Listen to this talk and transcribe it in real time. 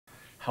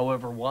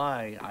However,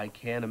 why, I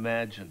can't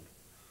imagine.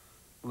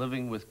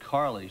 Living with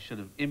Carly should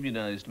have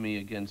immunized me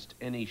against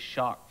any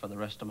shock for the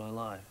rest of my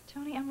life.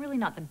 Tony, I'm really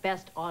not the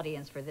best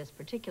audience for this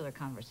particular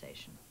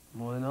conversation.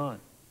 Why not?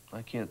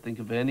 I can't think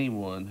of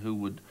anyone who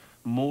would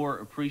more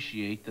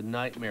appreciate the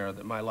nightmare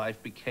that my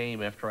life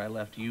became after I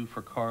left you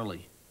for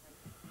Carly.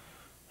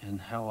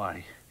 And how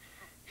I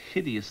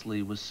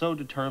hideously was so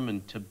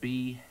determined to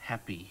be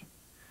happy.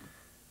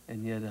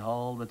 And yet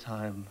all the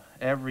time,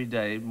 every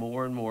day,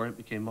 more and more, it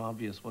became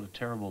obvious what a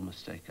terrible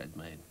mistake I'd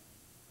made.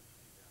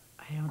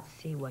 I don't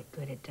see what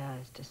good it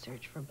does to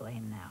search for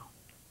blame now.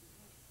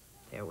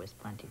 There was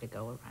plenty to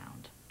go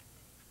around.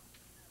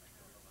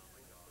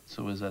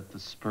 So is that the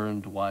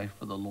spurned wife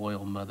or the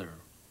loyal mother?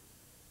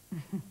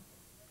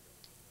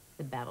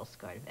 The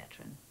battle-scarred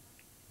veteran.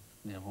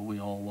 Yeah, well, we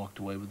all walked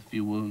away with a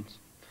few wounds.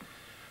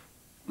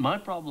 My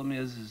problem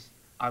is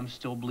I'm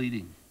still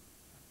bleeding.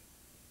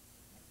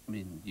 I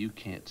mean, you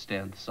can't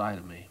stand the sight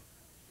of me.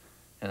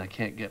 And I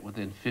can't get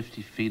within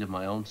 50 feet of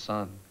my own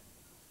son.